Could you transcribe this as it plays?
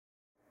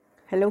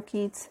Hello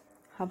kids,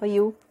 how are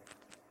you?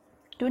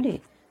 Today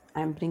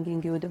I am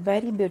bringing you the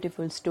very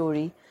beautiful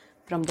story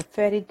from the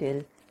fairy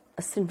tale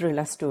A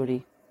Cinderella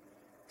Story.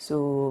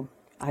 So,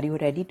 are you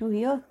ready to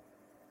hear?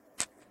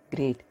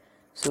 Great.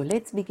 So,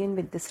 let's begin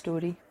with the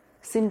story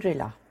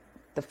Cinderella,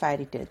 the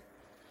fairy tale.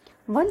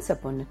 Once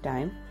upon a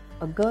time,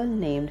 a girl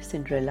named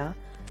Cinderella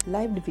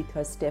lived with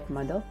her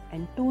stepmother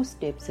and two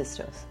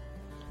stepsisters.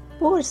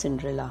 Poor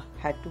Cinderella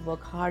had to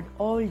work hard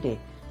all day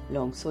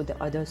long so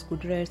the others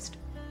could rest.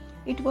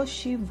 It was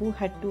she who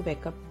had to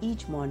wake up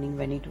each morning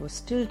when it was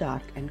still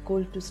dark and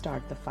cold to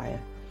start the fire.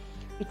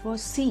 It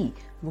was she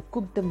who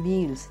cooked the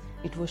meals.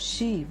 It was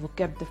she who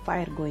kept the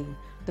fire going.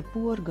 The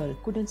poor girl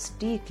couldn't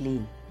stay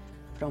clean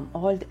from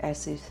all the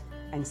ashes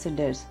and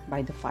cinders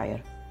by the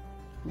fire.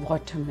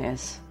 What a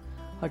mess!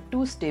 Her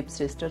two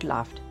stepsisters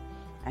laughed,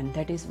 and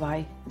that is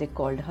why they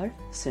called her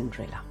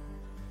Cinderella.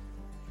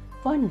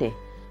 One day,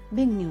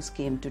 big news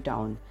came to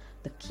town.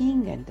 The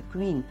king and the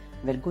queen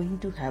were going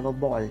to have a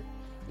ball.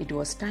 It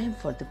was time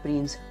for the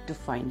prince to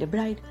find a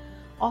bride.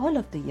 All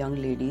of the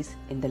young ladies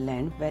in the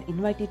land were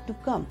invited to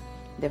come.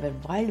 They were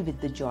wild with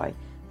the joy.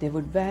 They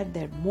would wear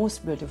their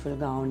most beautiful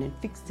gown and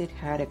fix their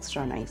hair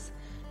extra nice.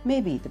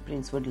 Maybe the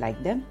prince would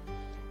like them.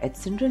 At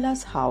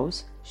Cinderella's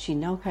house, she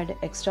now had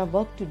extra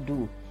work to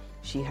do.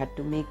 She had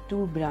to make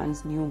two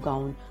brand new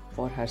gowns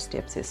for her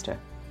stepsister.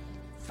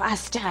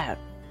 "Faster!"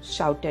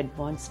 shouted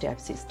one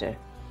stepsister.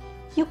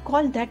 "You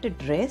call that a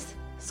dress?"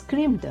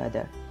 screamed the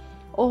other.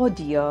 "Oh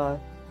dear,"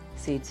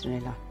 said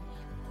Cinderella.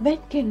 "When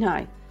can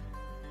I?"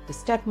 The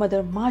stepmother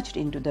marched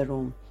into the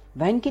room.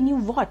 "When can you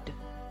what?"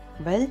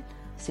 "Well,"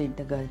 said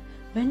the girl,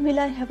 "when will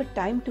I have a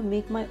time to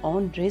make my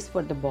own dress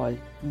for the ball?"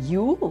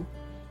 "You?"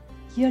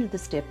 yelled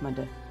the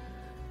stepmother.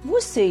 "Who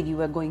said you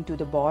were going to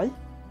the ball?"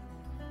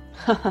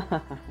 "Ha ha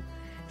ha ha,"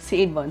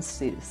 said one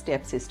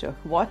stepsister.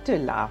 What a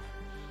laugh!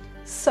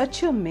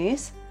 "Such a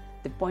mess!"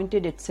 They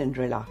pointed at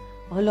Cinderella.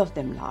 All of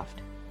them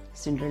laughed.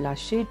 Cinderella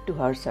said to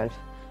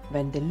herself,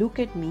 "When they look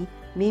at me,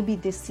 maybe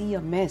they see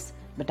a mess,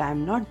 but I am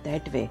not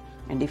that way,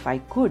 and if I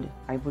could,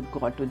 I would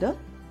go to the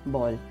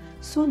ball."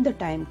 Soon the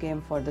time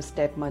came for the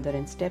stepmother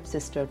and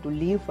stepsister to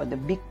leave for the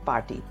big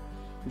party.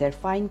 Their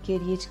fine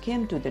carriage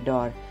came to the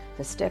door.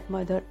 The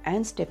stepmother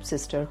and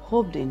stepsister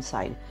hopped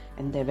inside,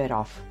 and they were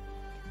off.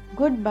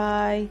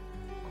 "Goodbye,"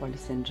 called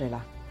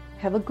Cinderella.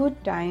 "Have a good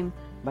time."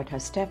 But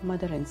her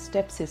stepmother and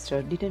stepsister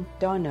didn't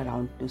turn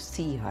around to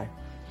see her.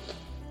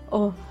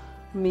 "Oh,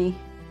 me,"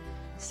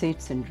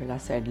 said Cinderella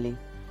sadly.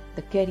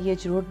 The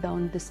carriage rode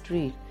down the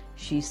street.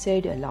 She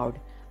said aloud,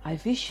 "I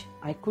wish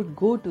I could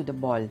go to the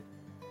ball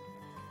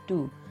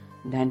too."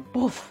 Then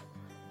poof!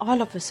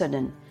 All of a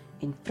sudden,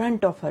 in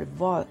front of her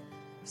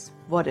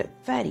were a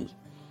fairy.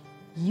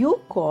 "You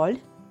called?"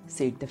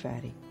 said the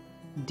fairy.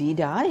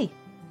 "Did I?"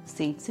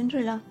 said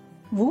Cinderella.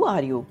 "Who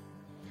are you?"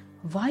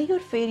 "Why,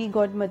 your fairy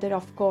godmother,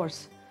 of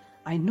course.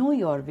 I know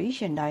your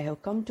wish and I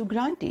have come to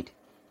grant it."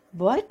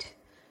 "What?"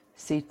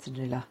 said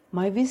Cinderella.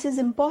 "My wish is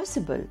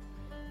impossible."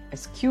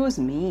 "Excuse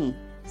me,"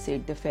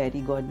 said the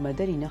fairy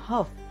godmother in a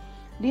huff.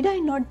 "Did I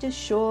not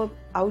just show up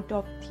out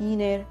of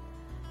thin air?"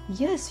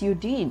 "Yes, you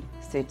did,"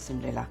 said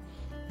Cinderella.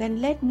 "Then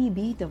let me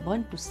be the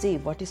one to say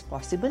what is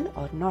possible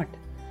or not."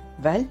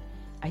 "Well,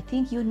 I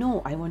think you know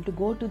I want to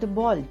go to the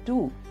ball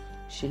too."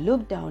 She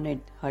looked down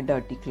at her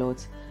dirty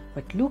clothes.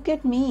 "But look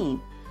at me.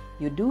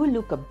 You do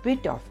look a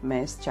bit of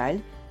mess,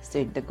 child,"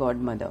 said the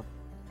godmother.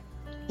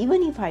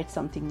 "Even if I had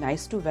something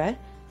nice to wear,"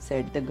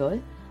 said the girl,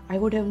 "I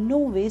would have no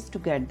ways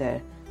to get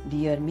there."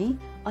 "Dear me,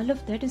 all of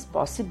that is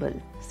possible,"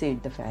 said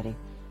the fairy.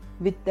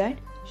 With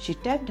that, she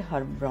tapped her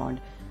wand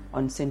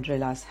on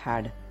Cinderella's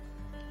head.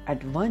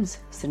 At once,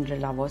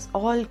 Cinderella was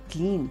all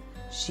clean.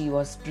 She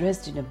was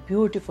dressed in a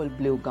beautiful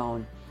blue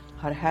gown.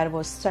 Her hair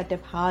was set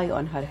up high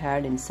on her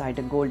head inside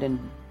a golden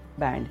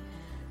band.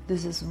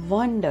 "This is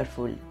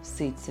wonderful,"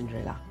 said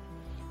Cinderella.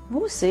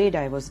 "Who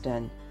said I was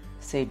done?"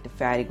 said the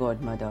fairy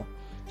godmother.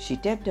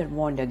 She tapped her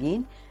wand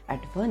again.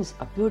 At once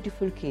a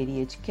beautiful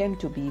carriage came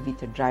to be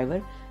with a driver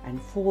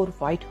and 4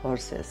 white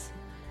horses.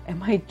 "Am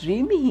I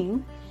dreaming?"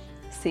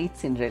 said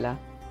Cinderella,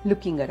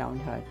 looking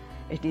around her.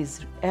 "It is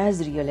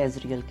as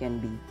real can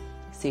be,"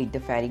 said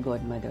the fairy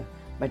godmother.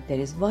 "But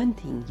there is one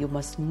thing you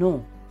must know."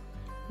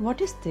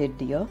 "What is that,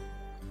 dear?"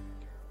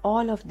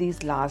 "All of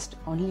these last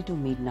only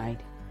to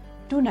midnight.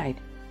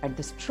 Tonight, at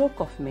the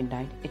stroke of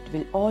midnight, it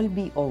will all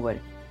be over.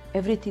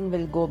 Everything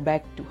will go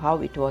back to how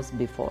it was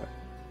before."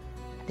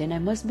 "Then I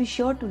must be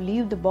sure to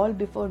leave the ball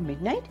before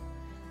midnight?"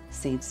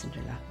 said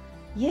Cinderella.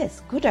 "Yes,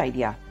 good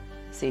idea,"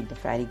 said the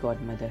fairy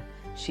godmother.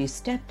 She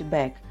stepped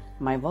back.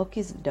 "My work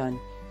is done."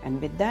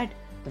 And with that,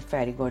 the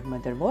fairy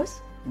godmother was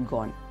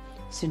gone.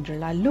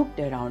 Cinderella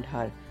looked around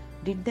her.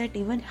 Did that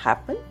even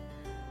happen?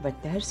 But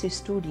there she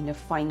stood in a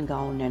fine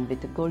gown and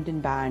with a golden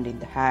band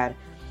in the hair,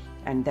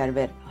 and there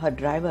were her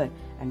driver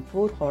and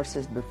 4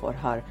 horses before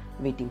her,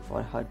 waiting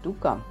for her to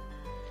come.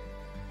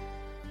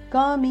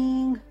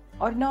 "Coming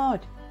or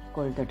not?"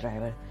 called the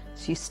driver.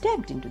 She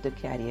stepped into the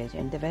carriage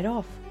and they were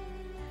off.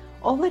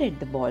 Over at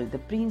the ball, the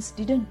prince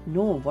didn't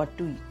know what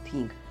to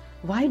think.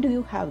 "Why do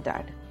you have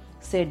that?"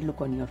 sad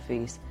look on your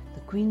face.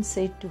 The queen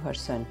said to her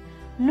son,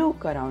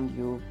 "Look around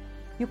you.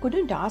 You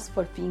couldn't ask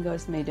for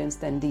fingers maidens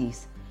than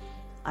these."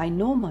 "I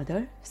know,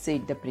 mother,"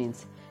 said the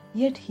prince.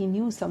 Yet he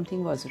knew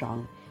something was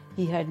wrong.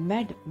 He had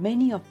met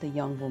many of the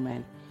young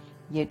women.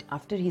 Yet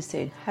after he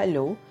said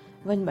hello,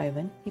 one by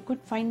one, he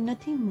could find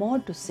nothing more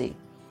to say.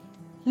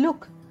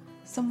 "Look!"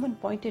 Someone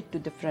pointed to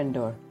the front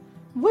door.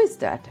 "Who is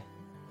that?"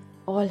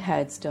 All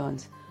heads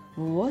turned.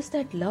 Who was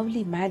that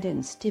lovely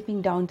maiden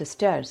stepping down the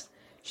stairs?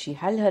 She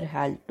held her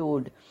head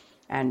towed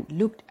and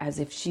looked as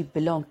if she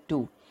belonged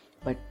too,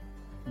 but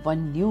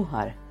one knew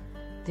her.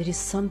 "There is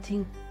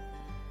something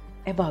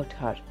about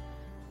her,"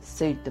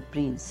 said the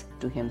prince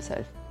to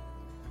himself.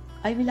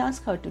 "I will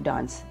ask her to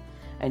dance."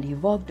 And he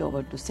walked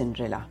over to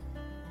Cinderella.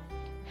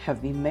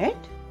 "Have we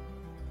met?"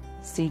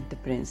 said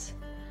the prince.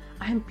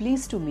 "I am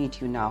pleased to meet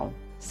you now,"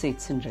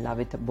 said Cinderella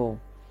with a bow.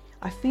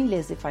 "I feel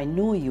as if I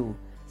know you,"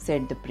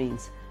 said the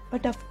prince.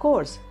 "But of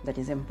course, that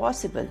is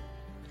impossible."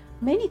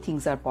 "Many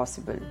things are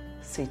possible,"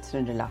 said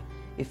Cinderella.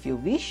 "If you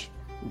wish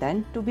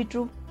then to be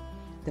true."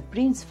 The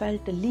prince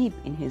felt a leap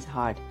in his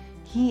heart.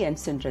 He and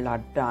Cinderella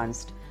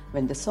danced.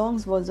 When the song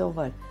was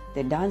over,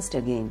 they danced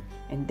again,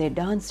 and they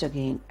danced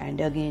again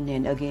and again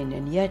and again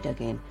and yet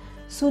again.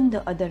 Soon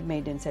the other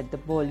maidens at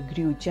the ball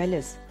grew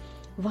jealous.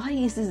 "Why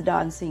is he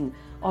dancing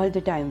all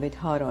the time with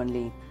her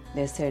only?"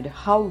 they said.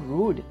 "How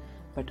rude!"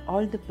 But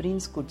all the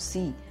prince could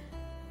see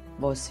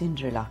was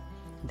Cinderella.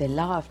 They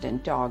laughed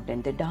and talked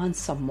and they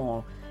danced some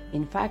more.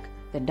 In fact,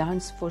 they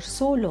danced for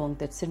so long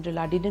that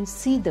Cinderella didn't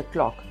see the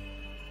clock.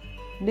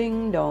 "Ding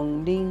dong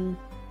ding,"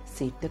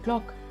 said the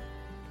clock.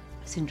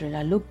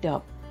 Cinderella looked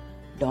up.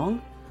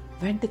 Dong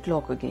went the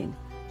clock again.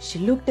 She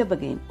looked up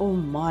again. "Oh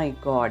my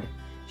God!"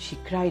 she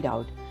cried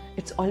out.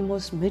 "It's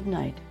almost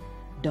midnight."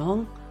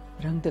 Dong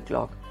rang the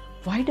clock.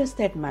 "Why does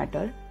that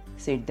matter?"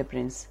 said the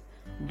prince.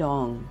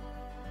 "Dong,"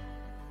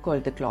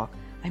 called the clock.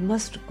 "I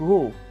must go,"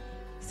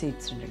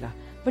 said Cinderella.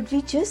 "But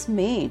we just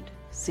made,"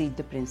 said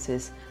the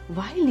princess.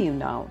 "Why leave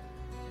now?"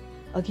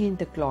 Again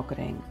the clock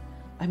rang.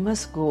 "I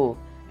must go,"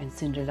 and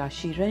Cinderella,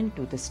 she ran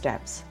to the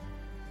steps.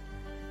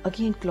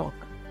 Again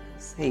clock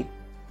said,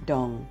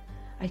 "Dong."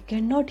 "I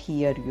cannot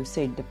hear you,"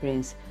 said the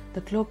prince.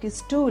 "The clock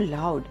is too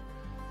loud."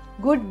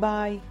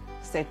 "Goodbye,"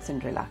 said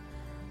Cinderella.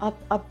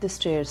 Up the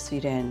stairs she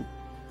ran.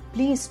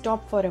 "Please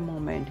stop for a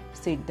moment,"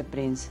 said the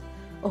prince.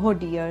 "Oh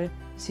dear,"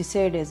 she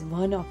said as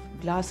one of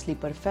glass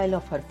slipper fell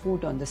off her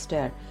foot on the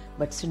stair,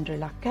 but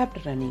Cinderella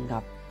kept running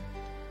up.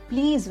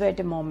 "Please wait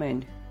a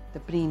moment,"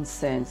 the prince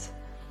said.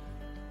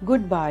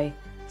 "Goodbye."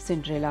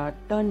 Cinderella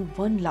turned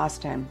one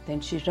last time,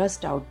 then she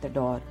rushed out the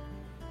door.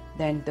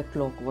 Then the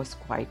clock was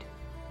quiet.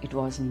 It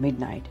was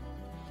midnight.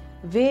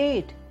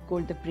 "Wait!"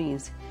 called the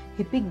prince.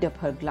 He picked up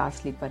her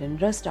glass slipper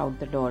and rushed out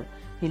the door.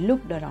 He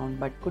looked around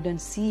but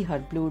couldn't see her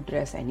blue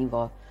dress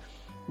anywhere.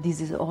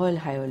 "This is all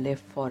I have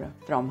left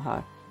from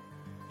her,"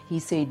 he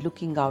said,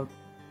 looking out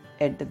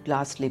at the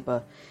glass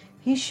slipper.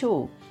 He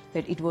showed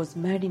that it was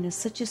made in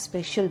such a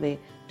special way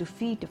to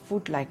fit a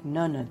foot like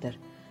none other.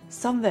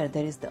 "Somewhere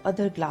there is the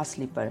other glass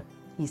slipper,"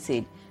 he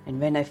said,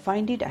 "and when I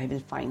find it, I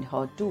will find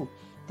her too.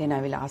 Then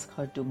I will ask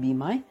her to be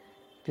my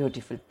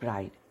beautiful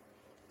bride."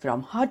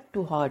 From hut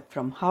to hut,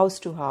 from house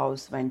to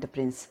house went the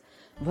prince.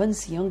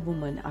 Once young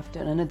woman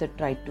after another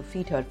tried to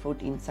fit her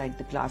foot inside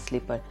the glass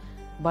slipper,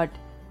 but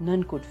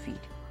none could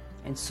fit.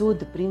 And so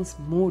the prince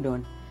moved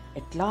on.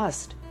 At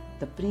last,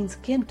 the prince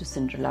came to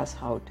Cinderella's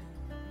house.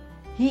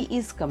 "He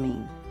is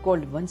coming,"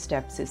 called one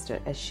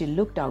stepsister as she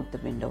looked out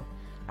the window.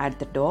 "At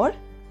the door?"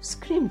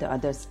 screamed the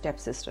other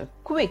stepsister.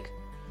 "Quick!"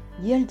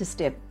 yelled the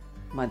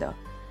stepmother.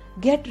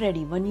 "Get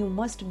ready, one you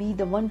must be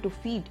the one to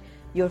feed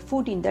your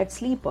foot in that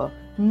sleeper,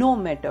 no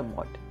matter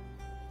what."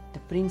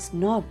 The prince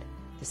knocked.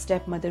 The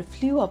stepmother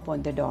flew up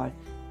on the door.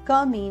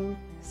 "Come in,"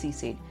 she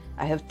said.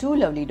 "I have two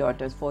lovely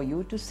daughters for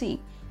you to see."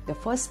 The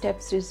first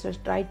stepsister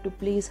tried to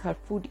place her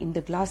foot in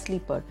the glass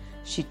slipper.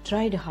 She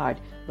tried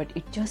hard, but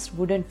it just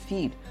wouldn't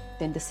fit.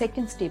 Then the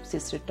second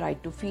stepsister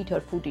tried to feed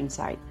her foot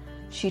inside.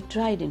 She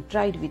tried and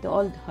tried with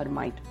all her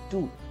might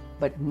too,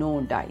 but no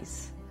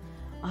dice.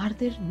 "Are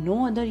there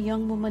no other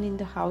young women in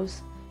the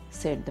house?"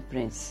 said the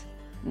prince.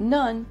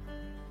 "None,"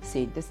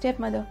 said the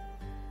stepmother.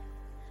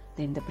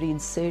 Then the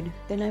prince said,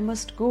 "Then I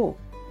must go."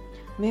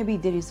 "Maybe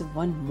there is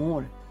one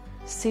more,"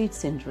 said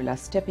Cinderella,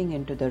 stepping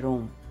into the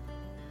room.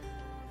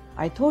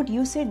 "I thought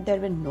you said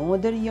there were no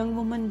other young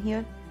women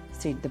here,"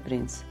 said the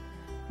prince.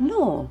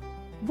 "No,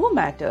 who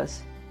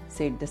matters?"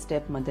 said the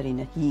stepmother in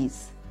a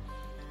haste.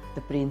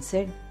 The prince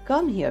said,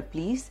 "Come here,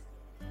 please."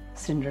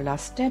 Cinderella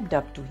stepped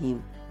up to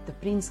him. The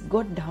prince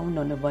got down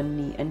on one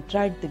knee and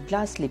tried the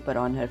glass slipper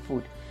on her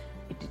foot.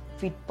 It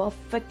fit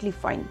perfectly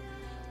fine.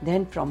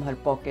 Then from her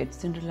pocket,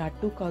 Cinderella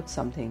took out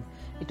something.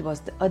 It was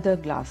the other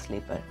glass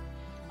slipper.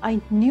 "I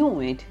knew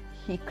it,"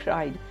 he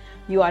cried.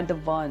 "You are the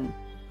one."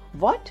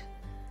 "What?"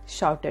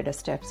 shouted a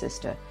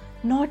stepsister.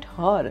 "Not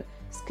her,"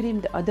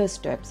 screamed the other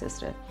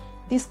stepsister.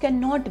 "This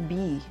cannot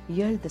be,"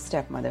 yelled the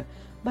stepmother.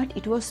 But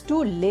it was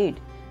too late.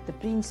 The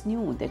prince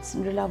knew that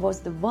Cinderella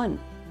was the one.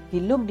 He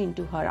looked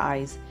into her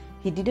eyes.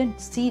 He didn't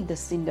see the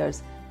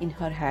cinders. in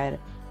her hair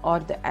or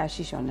the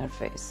ashes on her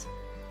face.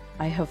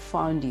 I have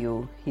found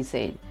you, he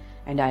said.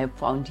 And I have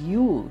found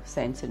you,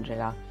 said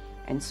Cinderella.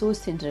 And so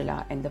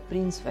Cinderella and the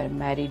prince were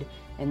married,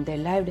 and they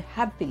lived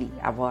happily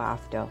ever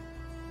after.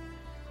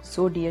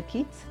 So dear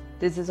kids,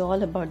 this is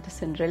all about the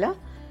Cinderella.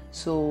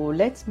 So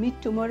let's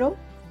meet tomorrow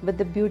with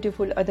the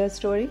beautiful other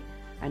story.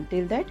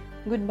 Until that,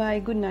 goodbye,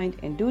 good night,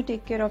 and do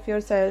take care of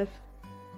yourself.